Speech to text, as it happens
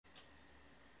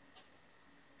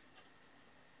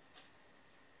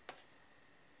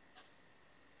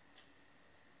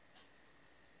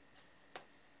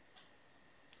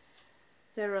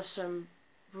There are some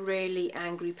really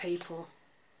angry people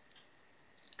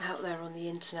out there on the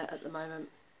internet at the moment.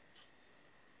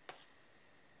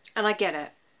 And I get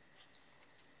it.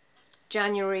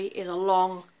 January is a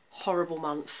long, horrible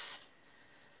month.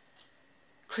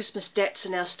 Christmas debts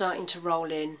are now starting to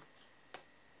roll in.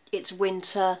 It's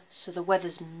winter, so the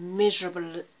weather's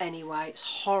miserable anyway. It's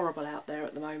horrible out there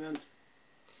at the moment.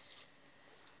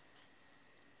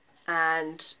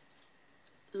 And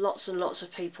lots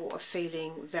of people are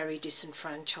feeling very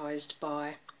disenfranchised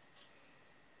by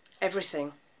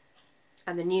everything.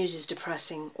 And the news is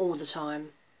depressing all the time.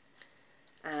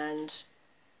 And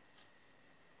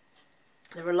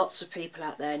there are lots of people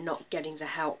out there not getting the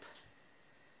help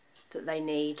that they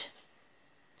need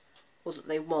or that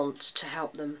they want to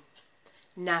help them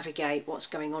navigate what's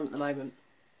going on at the moment.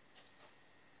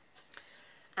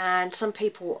 And some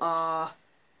people are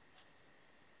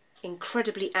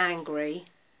incredibly angry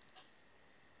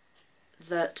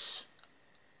that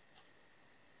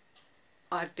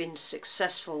I've been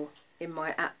successful in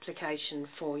my application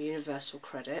for Universal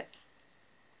Credit,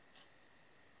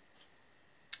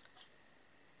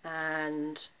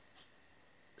 and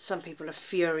some people are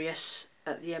furious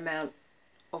at the amount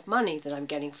of money that I'm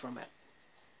getting from it.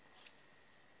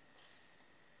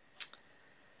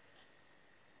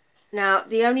 Now,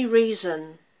 the only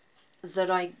reason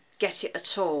that I get it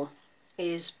at all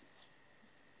is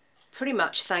pretty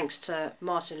much thanks to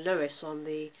Martin Lewis on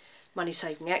the Money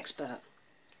Saving Expert,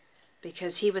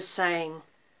 because he was saying,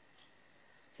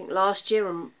 I think last year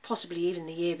and possibly even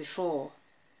the year before,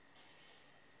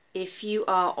 if you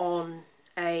are on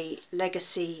a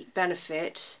legacy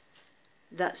benefit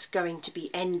that's going to be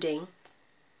ending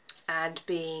and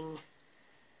being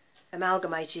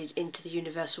amalgamated into the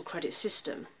Universal Credit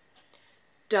System,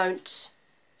 don't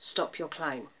stop your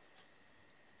claim.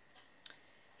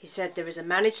 He said there is a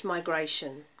managed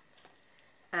migration,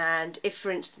 and if, for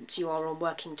instance, you are on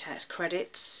working tax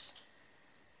credits,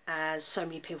 as so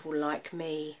many people like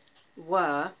me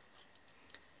were,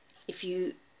 if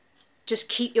you just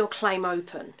keep your claim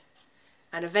open,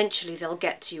 and eventually they'll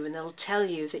get to you and they'll tell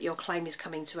you that your claim is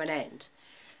coming to an end,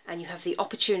 and you have the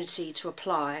opportunity to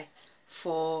apply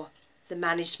for the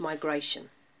managed migration.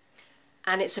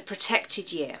 And it's a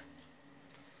protected year.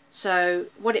 So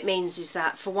what it means is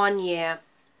that for 1 year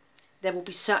there will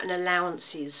be certain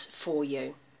allowances for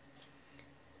you,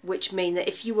 which mean that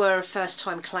if you were a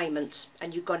first-time claimant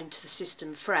and you got into the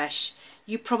system fresh,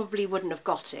 you probably wouldn't have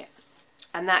got it.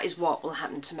 And that is what will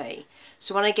happen to me.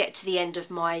 So when I get to the end of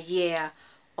my year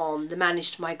on the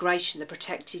managed migration, the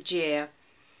protected year,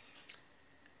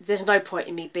 there's no point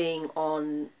in me being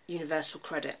on Universal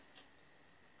Credit.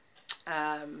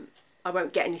 I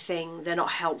won't get anything. They're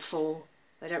not helpful.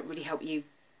 They don't really help you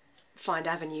find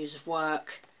avenues of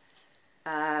work.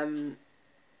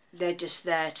 They're just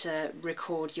there to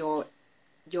record your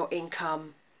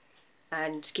income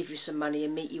and give you some money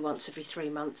and meet you once every 3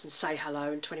 months and say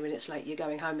hello, and 20 minutes later you're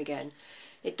going home again.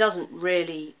 It doesn't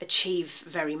really achieve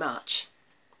very much.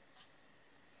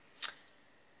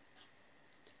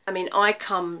 I mean, I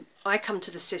come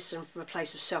to the system from a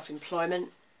place of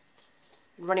self-employment,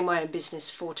 running my own business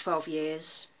for 12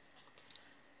 years,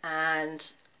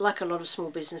 and like a lot of small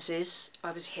businesses,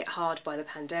 I was hit hard by the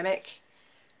pandemic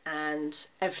and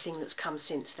everything that's come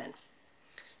since then.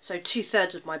 So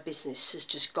 2/3 of my business has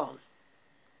just gone.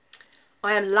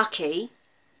 I am lucky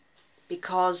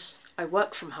because I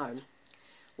work from home,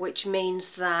 which means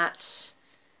that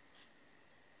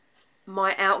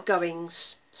my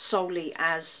outgoings solely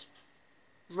as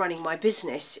running my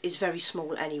business is very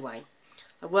small anyway.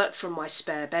 I work from my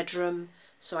spare bedroom,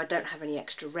 so I don't have any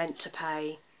extra rent to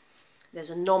pay. There's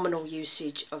a nominal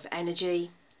usage of energy,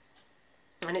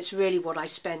 and it's really what I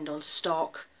spend on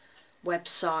stock,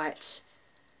 website,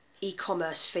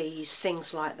 e-commerce fees,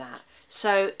 things like that.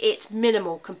 So it's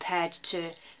minimal compared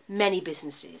to many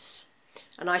businesses,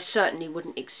 and I certainly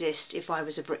wouldn't exist if I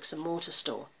was a bricks and mortar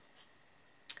store.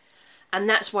 And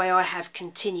that's why I have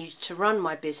continued to run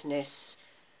my business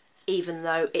even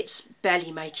though it's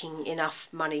barely making enough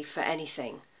money for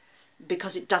anything,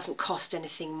 because it doesn't cost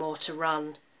anything more to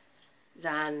run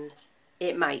than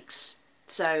it makes.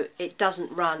 So it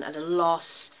doesn't run at a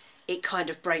loss, it kind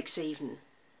of breaks even.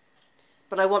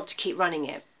 But I want to keep running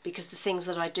it because the things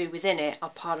that I do within it are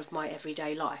part of my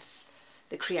everyday life.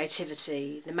 The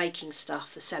creativity, the making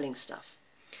stuff, the selling stuff.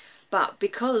 But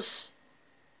because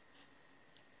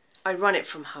I run it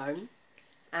from home,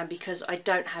 and because I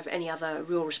don't have any other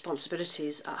real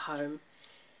responsibilities at home,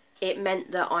 it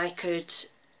meant that I could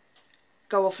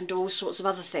go off and do all sorts of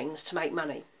other things to make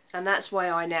money. And that's why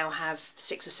I now have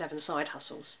 6 or 7 side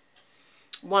hustles.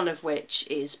 one of which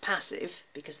is passive,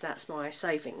 because that's my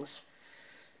savings.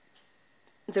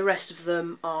 The rest of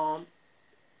them are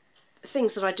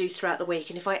things that I do throughout the week,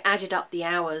 and if I added up the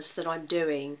hours that I'm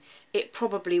doing, it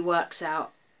probably works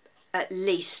out at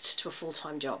least to a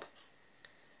full-time job,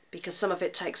 because some of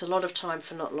it takes a lot of time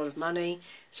for not a lot of money.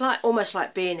 It's like almost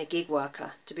like being a gig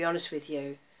worker, to be honest with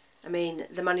you. I mean,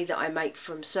 the money that I make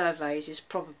from surveys is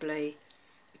probably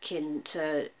akin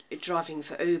to driving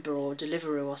for Uber or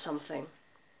Deliveroo or something.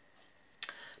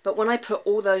 But when I put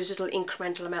all those little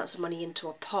incremental amounts of money into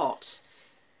a pot,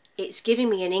 it's giving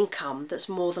me an income that's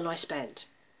more than I spend.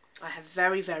 I have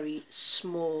very, very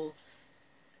small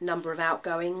number of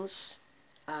outgoings.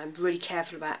 I'm really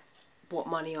careful about what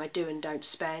money I do and don't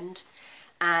spend.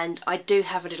 And I do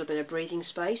have a little bit of breathing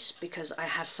space because I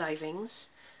have savings,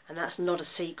 and that's not a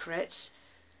secret.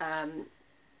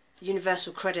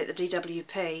 Universal Credit, the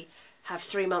DWP, have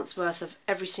 3 months worth of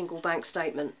every single bank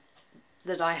statement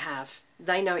that I have.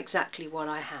 They know exactly what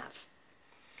I have,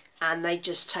 and they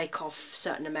just take off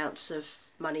certain amounts of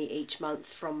money each month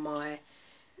from my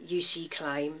UC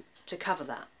claim to cover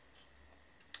that.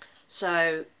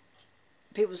 So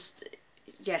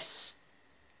yes,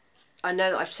 I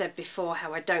know that I've said before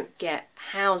how I don't get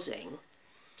housing.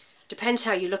 Depends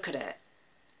how you look at it.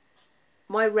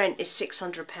 My rent is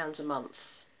 £600 a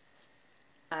month,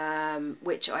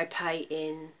 which I pay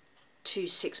in 2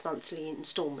 6-monthly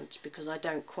instalments, because I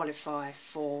don't qualify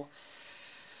for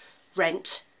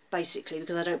rent, basically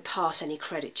because I don't pass any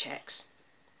credit checks.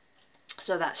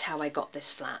 So that's how I got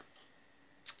this flat,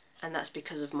 and that's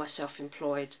because of my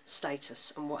self-employed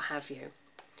status and what have you.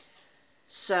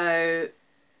 So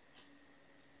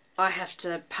I have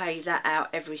to pay that out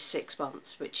every 6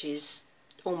 months, which is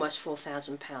almost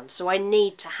 £4,000. So I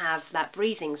need to have that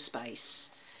breathing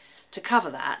space to cover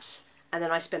that, and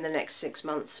then I spend the next 6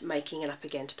 months making it up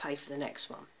again to pay for the next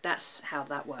one. That's how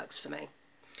that works for me,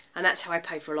 and that's how I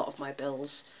pay for a lot of my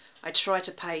bills. I try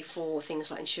to pay for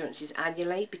things like insurances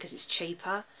annually because it's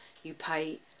cheaper. You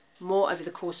pay more over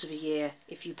the course of a year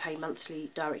if you pay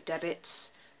monthly direct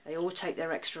debits. They all take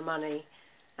their extra money,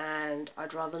 and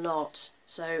I'd rather not.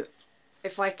 So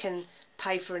if I can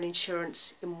pay for an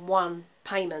insurance in one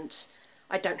payment,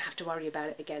 I don't have to worry about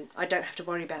it again. I don't have to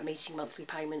worry about meeting monthly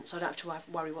payments. I don't have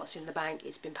to worry what's in the bank.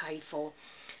 It's been paid for.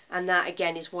 And that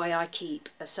again is why I keep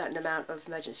a certain amount of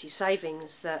emergency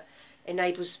savings that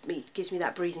enables me, gives me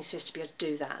that breathing space to be able to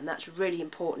do that. And that's really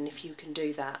important if you can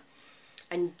do that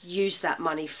and use that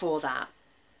money for that.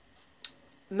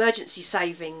 Emergency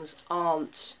savings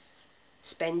aren't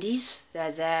spendies.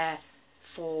 They're there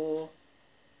for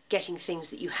getting things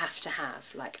that you have to have.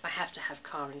 Like, I have to have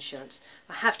car insurance,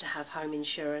 I have to have home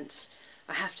insurance,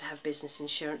 I have to have business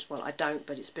insurance. Well, I don't,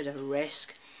 but it's a bit of a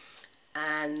risk,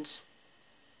 and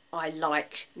I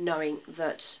like knowing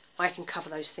that I can cover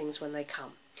those things when they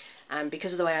come. And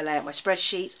because of the way I lay out my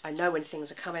spreadsheets, I know when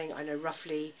things are coming, I know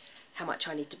roughly how much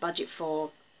I need to budget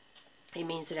for. It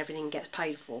means that everything gets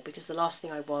paid for, because the last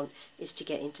thing I want is to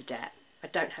get into debt. I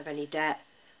don't have any debt.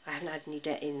 I haven't had any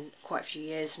debt in quite a few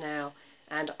years now,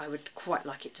 and I would quite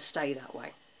like it to stay that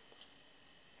way.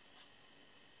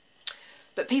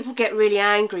 But people get really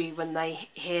angry when they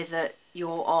hear that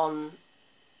you're on,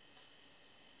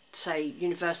 say,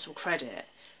 Universal Credit,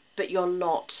 but you're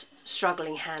not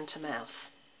struggling hand to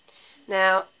mouth.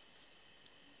 Now,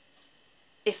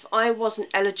 if I wasn't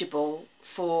eligible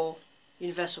for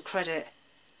Universal Credit,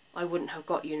 I wouldn't have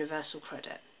got Universal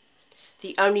Credit.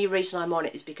 The only reason I'm on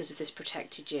it is because of this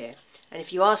protected year. And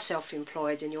if you are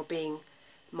self-employed and you're being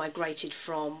migrated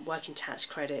from working tax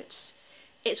credits,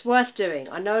 it's worth doing.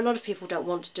 I know a lot of people don't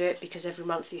want to do it because every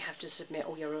month you have to submit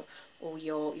all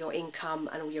your income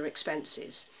and all your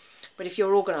expenses. But if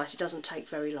you're organised, it doesn't take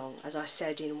very long. As I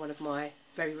said in one of my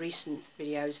very recent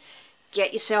videos,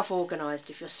 get yourself organised.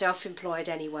 If you're self-employed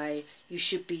anyway, you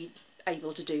should be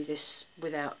able to do this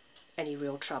without any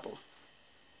real trouble.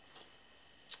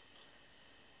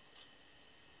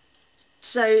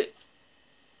 So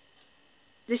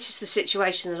this is the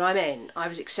situation that I'm in. I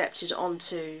was accepted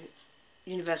onto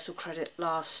Universal Credit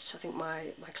last, I think my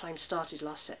claim started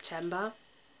last September.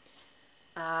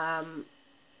 And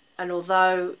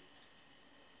although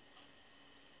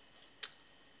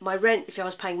my rent, if I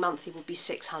was paying monthly, would be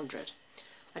 £600,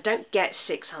 I don't get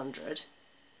 £600.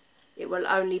 It will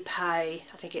only pay,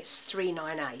 I think it's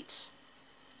 £398.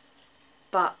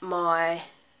 But my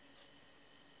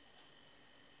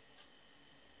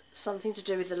something to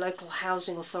do with the local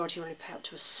housing authority will only pay up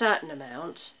to a certain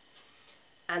amount,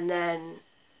 and then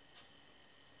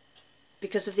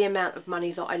because of the amount of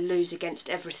money that I lose against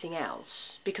everything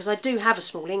else, because I do have a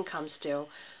small income still,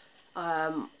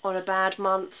 on a bad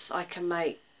month I can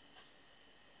make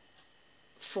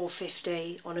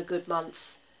 £4.50 on a good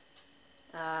month.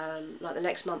 Like the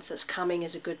next month that's coming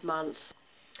is a good month.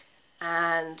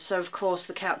 And so of course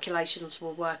the calculations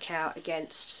will work out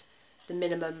against the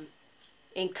minimum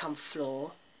income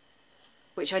floor,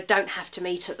 which I don't have to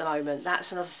meet at the moment.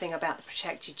 That's another thing about the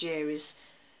protected year, is,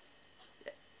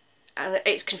 and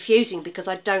it's confusing because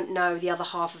I don't know the other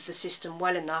half of the system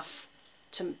well enough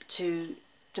to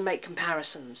make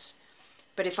comparisons.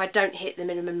 But if I don't hit the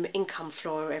minimum income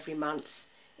floor every month,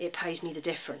 it pays me the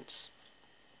difference.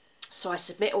 So I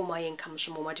submit all my incomes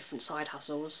from all my different side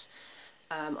hustles.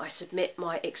 I submit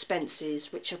my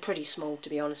expenses, which are pretty small, to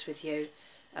be honest with you.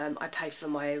 I pay for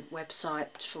my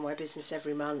website for my business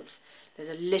every month. There's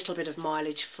a little bit of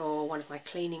mileage for one of my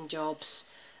cleaning jobs.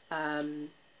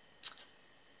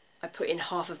 I put in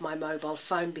half of my mobile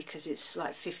phone because it's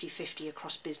like 50-50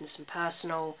 across business and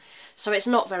personal. So it's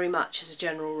not very much as a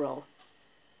general rule.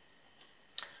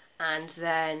 And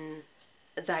then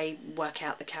they work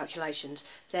out the calculations.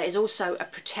 There is also a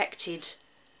protected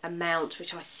amount,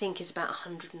 which I think is about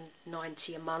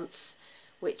 190 a month,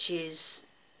 which is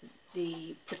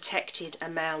the protected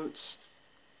amount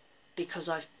because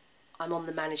I'm on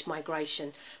the managed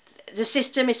migration. The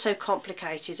system is so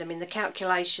complicated. I mean, the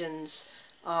calculations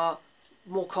are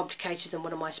more complicated than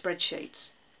one of my spreadsheets.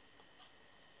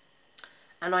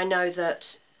 And I know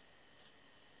that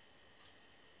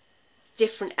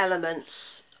different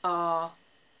elements are,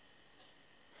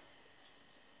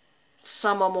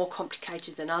 some are more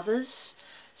complicated than others,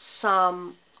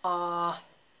 some are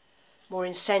more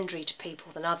incendiary to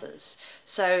people than others.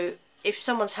 So if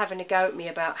someone's having a go at me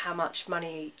about how much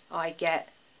money I get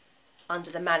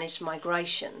under the managed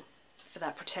migration for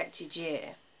that protected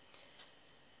year,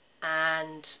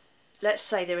 and let's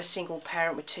say they're a single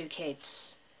parent with 2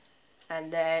 kids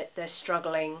and they're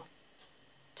struggling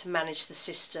to manage the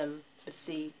system with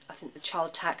the, I think, the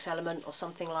child tax element or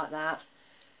something like that,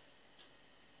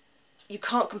 you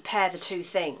can't compare the two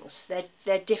things.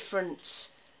 They're different.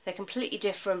 They're completely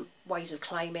different ways of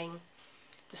claiming.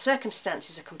 The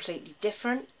circumstances are completely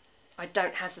different. I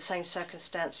don't have the same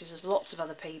circumstances as lots of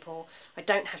other people. I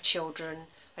don't have children.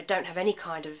 I don't have any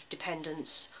kind of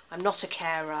dependents. I'm not a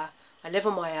carer. I live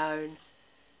on my own.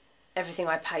 Everything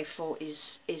I pay for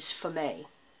is for me.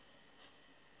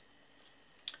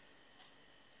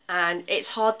 And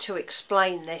it's hard to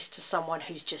explain this to someone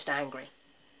who's just angry.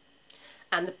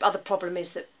 And the other problem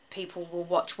is that people will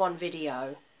watch one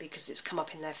video because it's come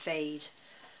up in their feed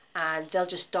and they'll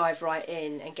just dive right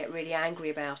in and get really angry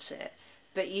about it.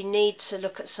 But you need to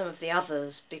look at some of the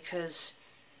others, because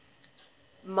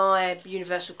my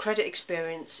universal credit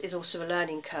experience is also a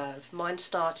learning curve. Mine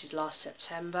started last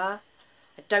September.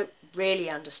 I don't really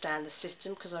understand the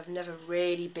system because I've never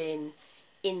really been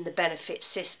in the benefit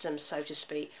system, so to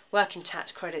speak. Working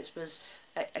tax credits was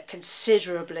a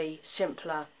considerably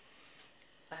simpler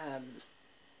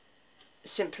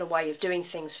way of doing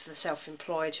things for the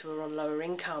self-employed who are on lower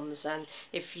incomes. And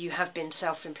if you have been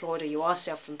self-employed or you are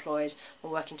self-employed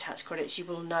on working tax credits, you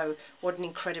will know what an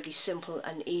incredibly simple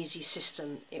and easy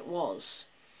system it was.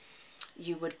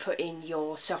 You would put in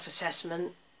your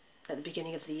self-assessment at the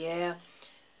beginning of the year,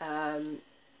 and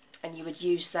you would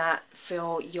use that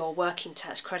for your working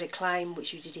tax credit claim,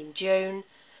 which you did in June.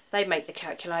 They'd make the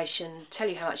calculation, tell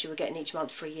you how much you were getting each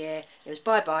month for a year. It was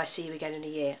bye-bye, see you again in a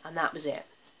year, and that was it.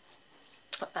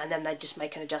 And then they'd just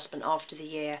make an adjustment after the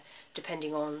year,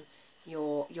 depending on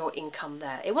your income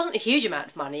there. It wasn't a huge amount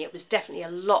of money. It was definitely a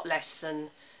lot less than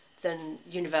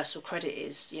universal credit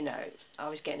is. You know, I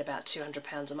was getting about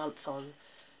 £200 a month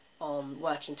on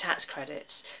working tax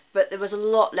credits, but there was a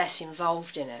lot less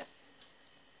involved in it.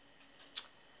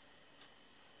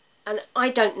 And I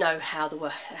don't know how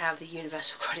the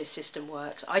universal credit system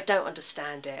works. I don't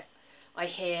understand it. I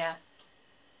hear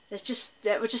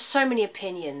there were just so many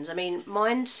opinions. I mean,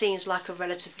 mine seems like a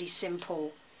relatively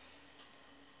simple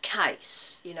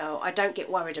case. You know, I don't get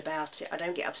worried about it. I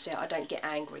don't get upset. I don't get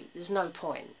angry. There's no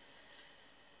point.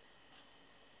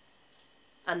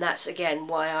 And that's again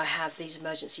why I have these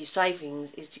emergency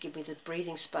savings, is to give me the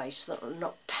breathing space so that I'm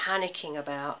not panicking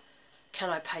about, can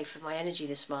I pay for my energy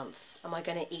this month? Am I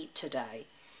going to eat today?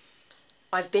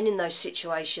 I've been in those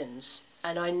situations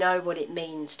and I know what it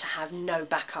means to have no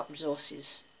backup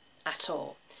resources at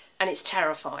all. And it's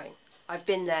terrifying. I've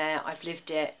been there, I've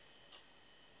lived it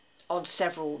on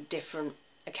several different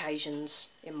occasions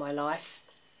in my life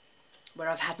where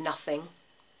I've had nothing.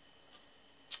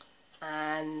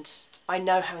 And I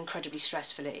know how incredibly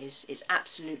stressful it is. It's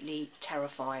absolutely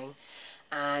terrifying.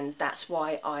 And that's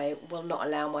why I will not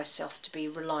allow myself to be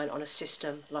reliant on a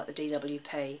system like the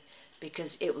DWP,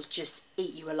 because it will just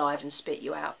eat you alive and spit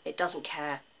you out. It doesn't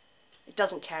care. It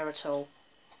doesn't care at all.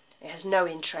 It has no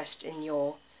interest in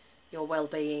your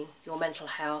well-being, your mental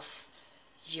health,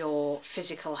 your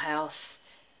physical health.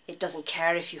 It doesn't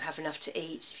care if you have enough to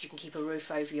eat, if you can keep a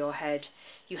roof over your head.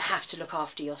 You have to look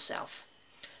after yourself.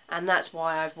 And that's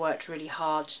why I've worked really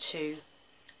hard to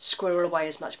squirrel away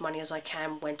as much money as I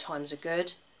can when times are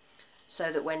good,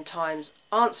 so that when times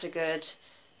aren't so good,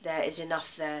 there is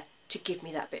enough there to give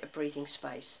me that bit of breathing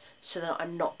space, so that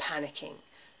I'm not panicking,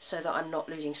 so that I'm not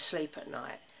losing sleep at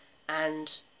night.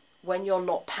 And when you're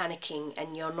not panicking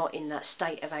and you're not in that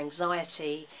state of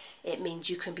anxiety, it means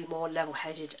you can be more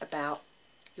level-headed about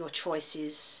your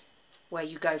choices, where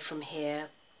you go from here,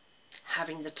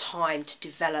 having the time to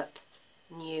develop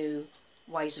new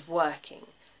ways of working.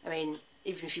 I mean,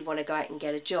 even if you want to go out and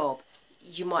get a job,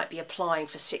 you might be applying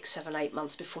for 6, 7, 8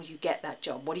 months before you get that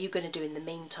job. What are you going to do in the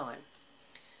meantime?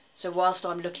 So whilst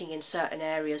I'm looking in certain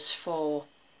areas for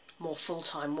more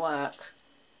full-time work,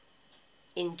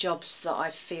 in jobs that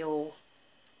I feel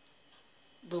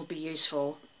will be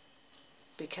useful,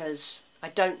 because I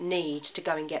don't need to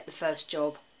go and get the first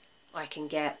job I can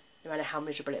get, no matter how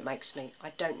miserable it makes me.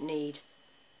 I don't need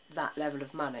that level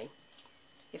of money.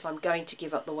 If I'm going to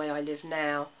give up the way I live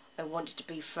now, I want it to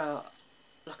be for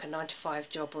like a 9-to-5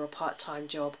 job or a part-time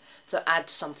job that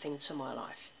adds something to my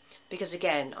life. Because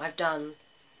again, I've done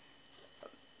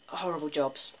horrible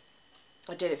jobs.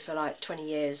 I did it for like 20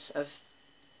 years of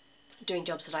doing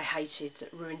jobs that I hated,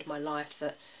 that ruined my life,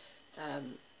 that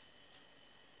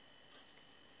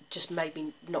just made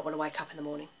me not want to wake up in the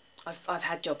morning. I've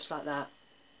had jobs like that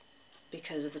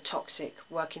because of the toxic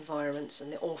work environments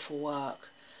and the awful work,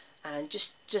 and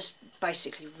just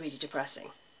basically really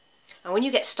depressing. And when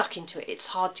you get stuck into it, it's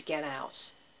hard to get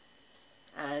out.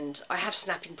 And I have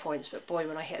snapping points, but boy,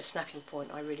 when I hit a snapping point,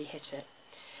 I really hit it.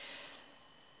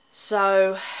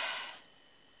 So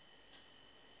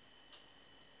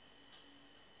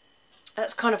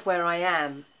that's kind of where I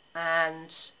am,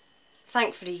 and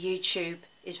thankfully YouTube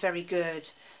is very good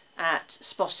at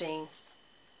spotting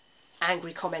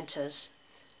angry commenters,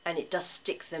 and it does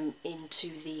stick them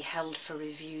into the held for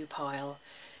review pile.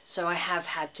 So I have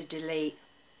had to delete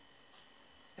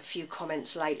a few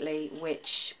comments lately,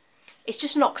 which it's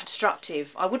just not constructive.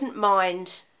 I wouldn't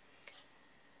mind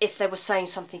if they were saying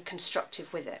something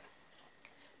constructive with it,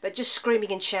 but just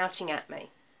screaming and shouting at me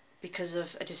because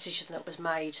of a decision that was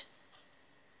made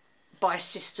by a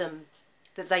system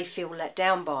that they feel let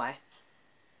down by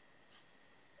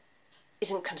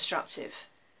isn't constructive.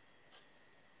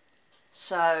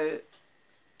 So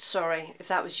sorry if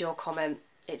that was your comment,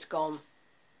 it's gone.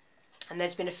 And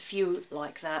there's been a few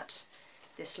like that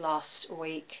this last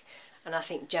week, and I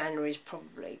think January's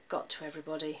probably got to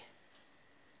everybody.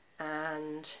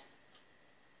 And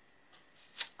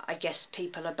I guess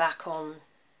people are back on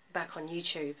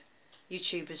YouTube.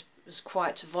 YouTube was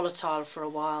quite volatile for a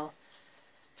while,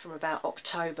 from about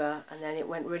October, and then it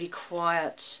went really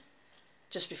quiet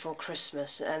just before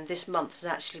Christmas, and this month has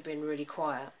actually been really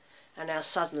quiet. And now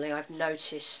suddenly I've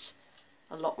noticed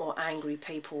a lot more angry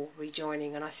people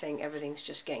rejoining, and I think everything's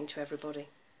just getting to everybody.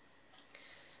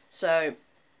 So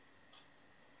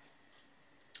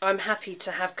I'm happy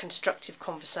to have constructive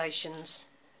conversations,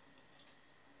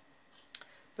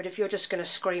 but if you're just going to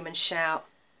scream and shout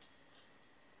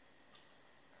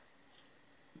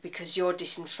because you're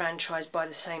disenfranchised by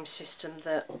the same system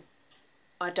that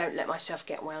I don't let myself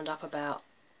get wound up about,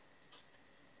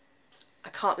 I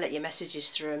can't let your messages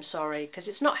through, I'm sorry, because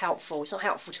it's not helpful. It's not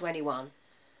helpful to anyone.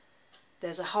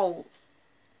 There's a whole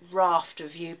raft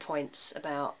of viewpoints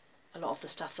about a lot of the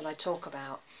stuff that I talk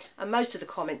about, and most of the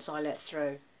comments I let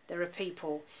through, there are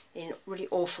people in really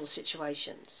awful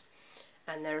situations,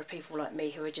 and there are people like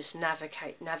me who are just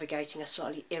navigating a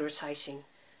slightly irritating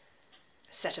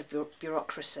set of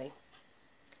bureaucracy,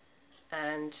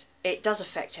 and it does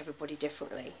affect everybody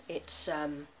differently. It's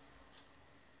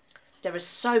there are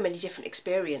so many different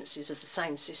experiences of the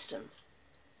same system,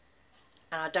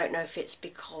 and I don't know if it's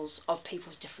because of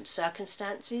people's different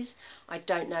circumstances. I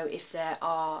don't know if there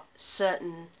are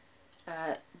certain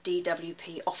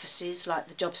DWP offices, like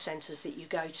the job centres that you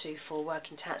go to for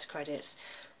working tax credits,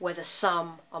 whether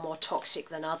some are more toxic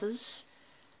than others.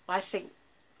 I think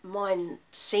mine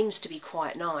seems to be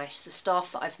quite nice. The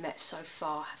staff that I've met so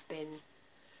far have been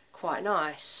quite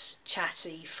nice,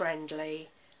 chatty, friendly.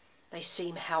 They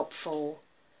seem helpful,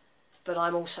 but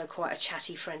I'm also quite a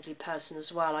chatty, friendly person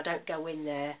as well. I don't go in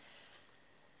there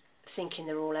thinking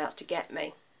they're all out to get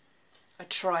me. I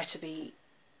try to be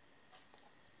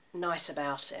nice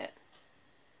about it,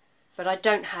 but I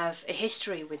don't have a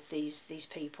history with these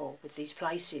people, with these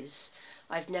places.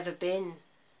 I've never been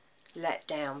let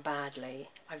down badly.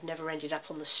 I've never ended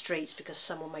up on the streets because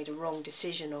someone made a wrong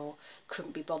decision or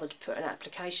couldn't be bothered to put an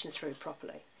application through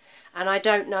properly. And I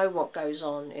don't know what goes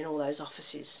on in all those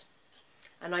offices.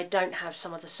 And I don't have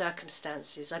some of the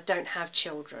circumstances. I don't have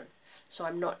children. So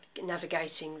I'm not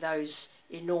navigating those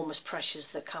enormous pressures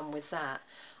that come with that.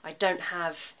 I don't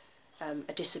have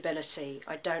a disability.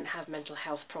 I don't have mental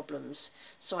health problems.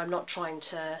 So I'm not trying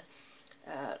to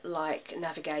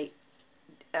navigate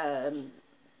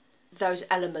those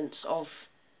elements of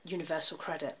universal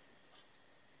credit.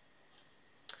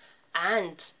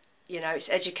 And, you know, it's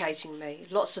educating me.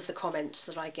 Lots of the comments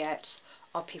that I get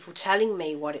are people telling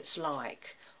me what it's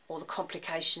like or the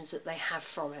complications that they have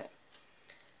from it.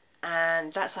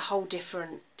 And that's a whole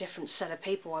different set of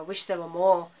people. I wish there were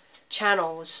more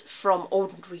channels from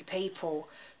ordinary people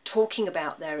talking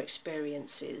about their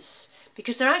experiences,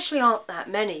 because there actually aren't that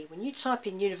many. When you type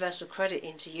in universal credit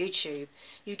into YouTube,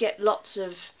 you get lots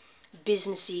of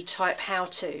businessy type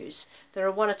how-tos. There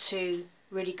are one or two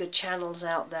really good channels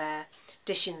out there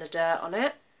dishing the dirt on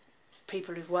it,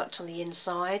 people who've worked on the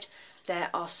inside. There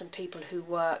are some people who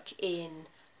work in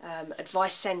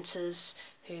advice centres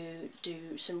who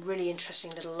do some really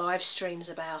interesting little live streams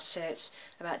about it,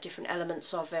 about different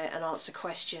elements of it, and answer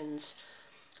questions.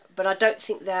 But I don't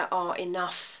think there are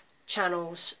enough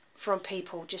channels from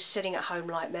people just sitting at home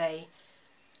like me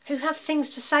who have things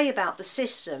to say about the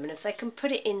system, and if they can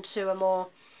put it into a more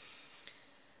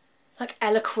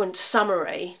eloquent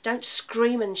summary, don't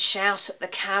scream and shout at the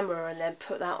camera and then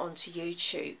put that onto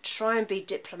YouTube. Try and be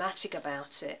diplomatic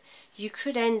about it. You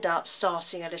could end up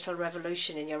starting a little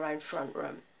revolution in your own front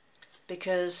room,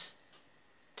 because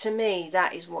to me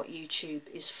that is what YouTube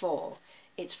is for.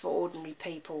 It's for ordinary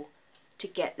people to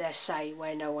get their say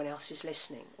where no one else is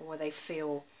listening, or where they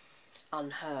feel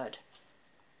unheard.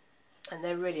 And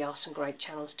there really are some great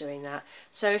channels doing that.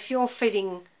 So if you're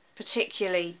feeling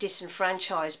particularly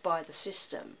disenfranchised by the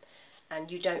system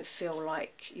and you don't feel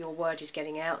like your word is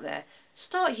getting out there,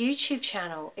 start a YouTube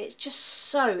channel. It's just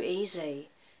so easy.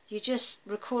 You just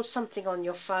record something on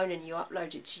your phone and you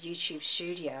upload it to YouTube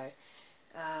Studio.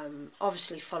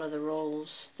 Obviously follow the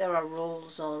rules. There are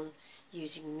rules on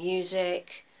using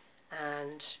music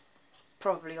and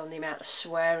probably on the amount of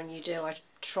swearing you do. I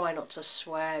try not to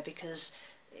swear because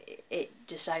it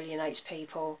disalienates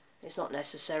people. It's not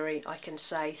necessary. I can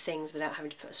say things without having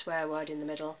to put a swear word in the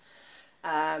middle.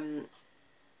 So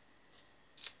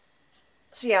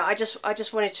yeah, I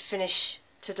just wanted to finish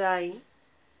today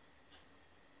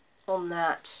on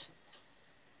that,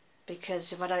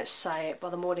 because if I don't say it, by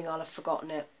the morning I'll have forgotten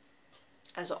it,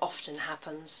 as often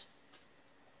happens.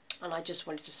 And I just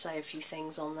wanted to say a few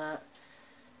things on that.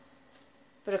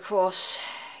 But of course,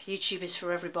 YouTube is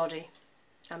for everybody,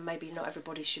 and maybe not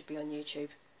everybody should be on YouTube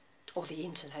or the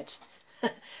internet,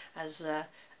 as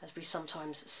we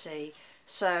sometimes see.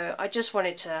 So I just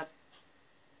wanted to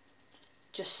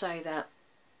just say that,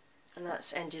 and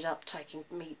that's ended up taking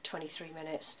me 23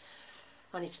 minutes.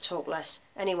 I need to talk less.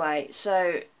 Anyway,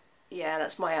 so yeah,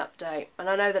 that's my update. And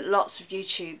I know that lots of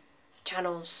YouTube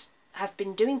channels have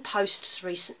been doing posts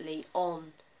recently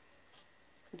on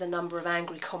the number of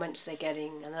angry comments they're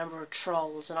getting and the number of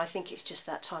trolls, and I think it's just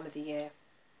that time of the year.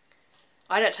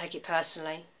 I don't take it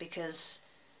personally, because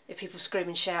if people scream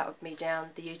and shout at me down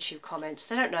the YouTube comments,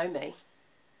 they don't know me.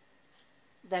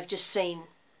 They've just seen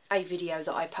a video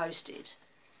that I posted.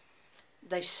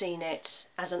 They've seen it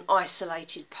as an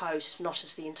isolated post, not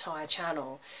as the entire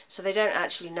channel. So they don't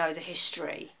actually know the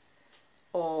history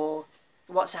or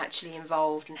what's actually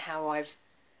involved and how I've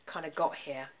kind of got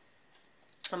here.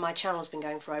 And my channel's been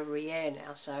going for over a year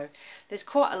now, so there's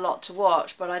quite a lot to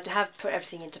watch, but I have put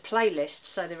everything into playlists.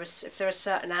 So if there are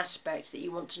certain aspects that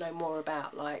you want to know more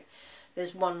about, like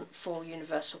there's one for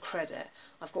universal credit,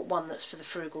 I've got one that's for the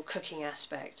frugal cooking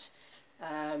aspect,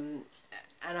 and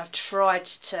I've tried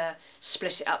to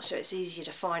split it up so it's easier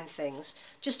to find things.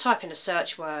 Just type in a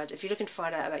search word. If you're looking to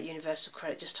find out about universal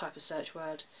credit, just type a search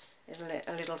word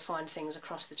and it'll find things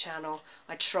across the channel.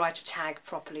 I try to tag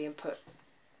properly and put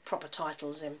proper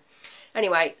titles in.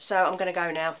 Anyway, so I'm going to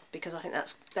go now, because I think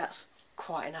that's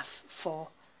quite enough for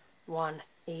one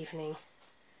evening.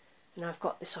 Now I've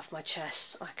got this off my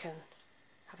chest, I can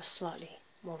have a slightly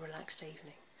more relaxed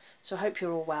evening. So I hope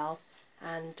you're all well,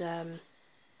 and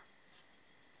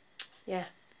yeah,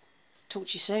 talk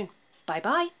to you soon. Bye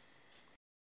bye.